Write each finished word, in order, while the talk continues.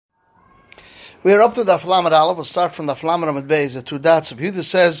We are up to the Aflamad Aleph. We'll start from the Aflamad Amid Beis, the two dots. Yehuda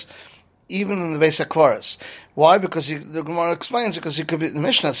says, even in the base of Kvaris. Why? Because the Gemara explains because he could be, the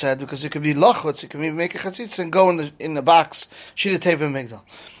Mishnah said, because he could be lochutz, he could make a chatzitz and go in the box, shita teva migdal.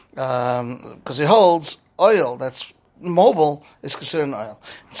 Because he holds oil that's mobile is considered an oil.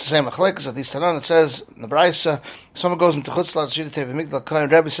 It's the same achlekas at least Tanan. It says in the Braisa, someone goes into chutzlar shita teva migdal. Kohen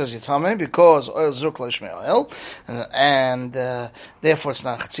Rebbe says yitame because oil is zruk l'ishmei oil, and therefore it's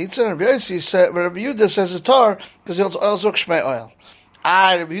not a chatzitz. And Rabbi Yehuda says it's tar because he holds oil zruk shmei oil.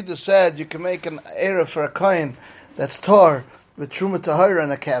 Rabbi Yehuda said you can make an erev for a kohen that's tar with truma tahira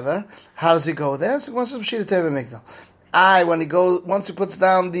and a kever. How does he go there? So once it's shita teva migdal. Once he puts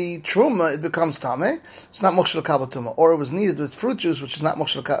down the truma, it becomes tameh. It's not mokshel kabel tuma, or it was needed with fruit juice, which is not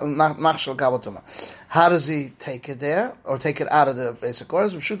mokshel kabel tuma. How does he take it there, or take it out of the basic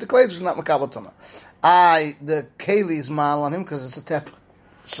orders? We shoot the clay, which is not makabel tuma. The keli is mal on him because it's a tef.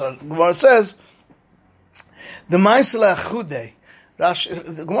 So Gemara says the ma'aseh achudei.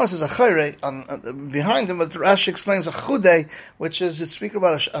 The Gemara says a chayre behind him, but Rashi explains a chudei, which is it's speaking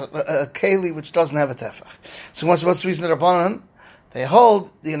about a keli which doesn't have a tefach. So what's the reason that Rabbanan they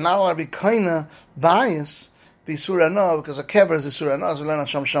hold the not allowed to be kaina bias be surah no because a kever is a surah no as we learn on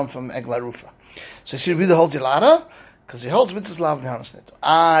Sham from Egla Rufa. So you see the holds Yilada because he holds mitzvahs lav lehanas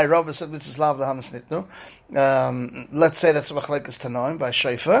nitnu. Rabbi said mitzvahs lav lehanas nitnu. Let's say that's a machlekes tanoim by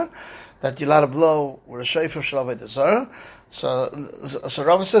shofar that Yilada blow with a shofar shel avodah zarah. So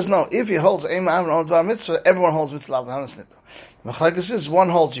Rava says no. If he holds Eim Av and all Dvar Mitzvah, everyone holds Mitzvah Lav Hanas Nitto. Machlekes is one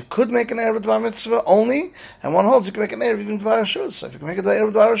holds you could make an Erev Dvar Mitzvah only, and one holds you can make an Erev even Dvar Hashuz. So if you can make an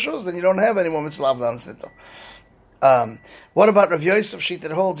Erev Dvar Hashuz, then you don't have any more Mitzvah Lav Hanas Nitto. What about Rav Yosef sheet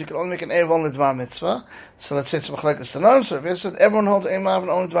that holds you can only make an Erev only Dvar Mitzvah? So let's say it's Machlekes Tanoim. So Rav Yosef said everyone holds Eim Av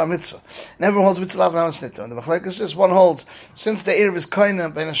and only Dvar Mitzvah, and everyone holds Mitzvah Lav Hanas Nitto. And the Machlekes is one holds since the Erev is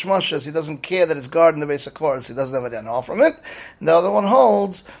Kaina Ben Hashmashas, he doesn't care that it's guarded in the base of Kvaris, he doesn't have any off from it. And the other one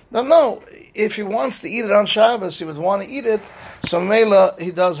holds no, if he wants to eat it on Shabbos, he would want to eat it. So Mela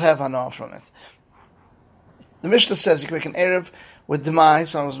he does have hanah from it. The Mishnah says you can make an Erev with demai,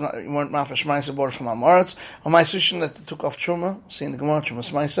 so you weren't mafresh ma'aser board from Amoritz, or ma'aser that took off truma, see in the Gemara,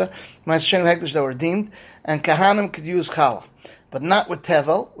 trumas ma'aser, ma'aser shenim hekdesh that were redeemed, and kahanim could use challah, but not with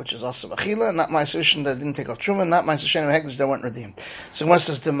tevel, which is also achila, not ma'aser that didn't take off truma, not ma'aser shenim hekdesh that weren't redeemed. So when it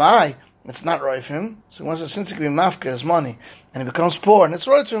says demai, it's not right for him. So when it says since it can be mafker his money, and he becomes poor, and it's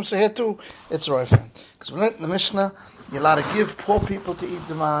right for him, so here too, it's right for him. Because when in the Mishnah, you're allowed to give poor people to eat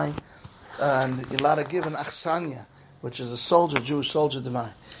demai, and you're allowed to give an achsanya, which is a soldier, Jewish soldier, demai.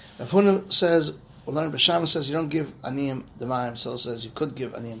 Rav Huna says, B'Shama says you don't give aniyim demai. So says you could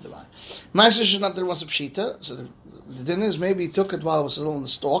give aniyim demai. Ma'aser is not that it was a pshita. So the din is maybe he took it while it was still in the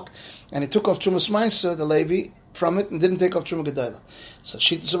stalk, and he took off trumas ma'aser, the Levi, from it, and didn't take off truma gedola. So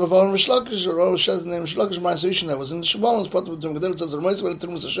shita sabavon rishlakish or rishlakish name rishlakish ma'aser that was in the shabbat was part of truma gedola. It says the ma'aser when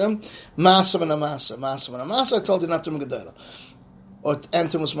trumas Hashem ma'aser and a ma'aser. I told you not truma gedola or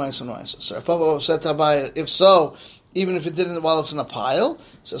and trumas ma'aser and ma'aser. So Papa said to Abai, if so, even if it didn't while it's in a pile,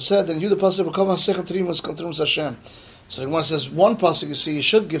 so it said then you the pasuk will come on second trimas trumas Hashem. So the Gemara says one pasuk you see you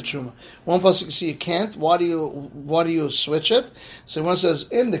should give truma, one pasuk you see you can't. Why do you switch it? So the Gemara says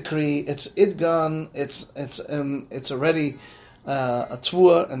in the Kri it's idgan, it's already a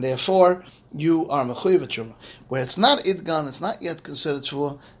tvua, and therefore you are mechuyev truma. Where it's not idgan, it's not yet considered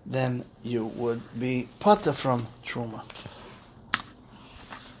tvua, then you would be pata from truma.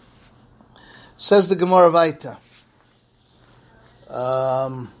 Says the Gemara Vaita.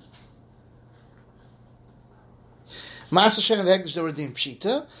 Master Shem the Hekdesh they redeemed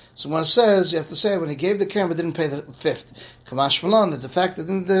Pshita. So when it says you have to say when he gave the camera didn't pay the fifth. Kamash Malon that the fact that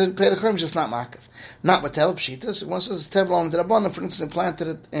didn't pay the chum is just not makif. Not with Tevel Pshita. So when it says Tevlon Derabbanan, for instance, planted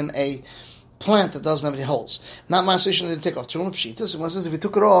it in a plant that doesn't have any holes. Not Master Shem didn't take off Truma Pshita. So when it says if he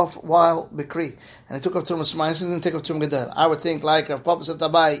took it off while Bikri and he took off Truma Smice and didn't take off Truma Gedel. I would think like Rav Papa said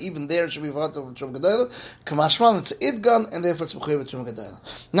Tabai, even there it should be part of Truma Gedel. Kamash Malon it's Idgan and therefore it's Mechuyev with Truma Gedel.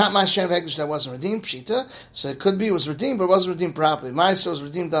 Not Master Shem Hekdesh that wasn't redeemed Pshita. So it could be it was redeemed but it wasn't redeemed properly. Master was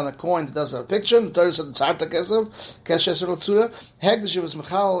redeemed on a coin that doesn't have a picture. The Torah said it's Harta Kesev, Kesher Lotzura. Hekdesh was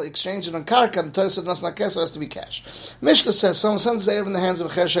Mechal exchanging on Karka. The Torah said that's not Kesher, it has to be cash. Mishnah says someone sends the Erev in the hands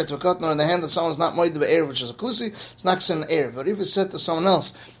of a Chershet to a Kotner or in the hand that someone's not moed the Erev, which is a Kusi, it's not considered an Erev. But if it's said to someone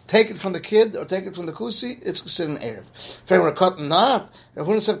else, take it from the kid or take it from the Kusi, it's considered an Erev. If anyone a Cotton not, Rav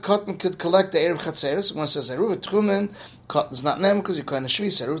Huna said Cotton could collect the Erev Chatzeres. When it says Erev Tchumen, Cotton is not Naaman because you kind of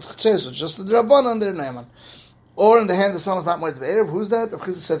Shvis. Erev Chatzeres was just the Rabbanan, they're Naaman. Or in the hand of someone's not moed the Erev, who's that? Rav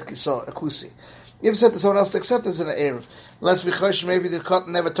Chizah said Kiso, a Kusi. If it said to someone else to accept it, it's an Erev. Let's be chosh, maybe the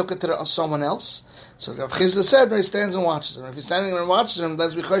Cotton never took it to someone else. So Rav Chizda said, when he stands and watches him. If he's standing there and watches him,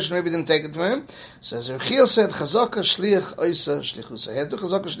 let's be choshen, maybe he didn't take it from him. Says Rav Chil said, Chazaka shliach oisa shlichusa. He had to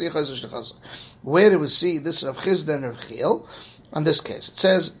Chazaka shliach oisa shlichusa. Where do we see this Rav Chizda and Rav Chil? On this case, it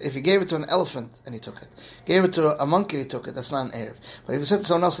says, if he gave it to an elephant and he took it, gave it to a monkey and he took it, that's not an Erev. But if he said to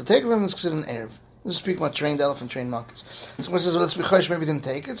someone else to take it, then it's considered an Erev. This is speaking about trained elephant, trained monkeys. Someone says, well, let's be chosh, maybe he didn't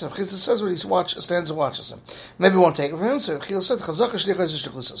take it. So Chizda says, well, he stands and watches him. Maybe he won't take it from him. So Chil said, Chazaka shlichos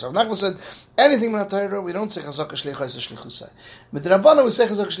shlichusa. So Rav Nachman said, anything in the Torah, we don't say Chazaka shlichos shlichusa. But the Rabbana, we say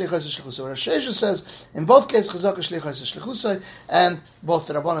Chazaka shlichos shlichusa. Rav Shesha says, in both cases, Chazaka shlichos shlichusa, and both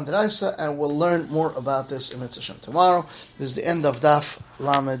the Rabbana and the Raisa, and we'll learn more about this in Mitzvah Shem tomorrow. This is the end of Daf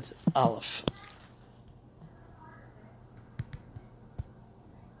Lamed Aleph.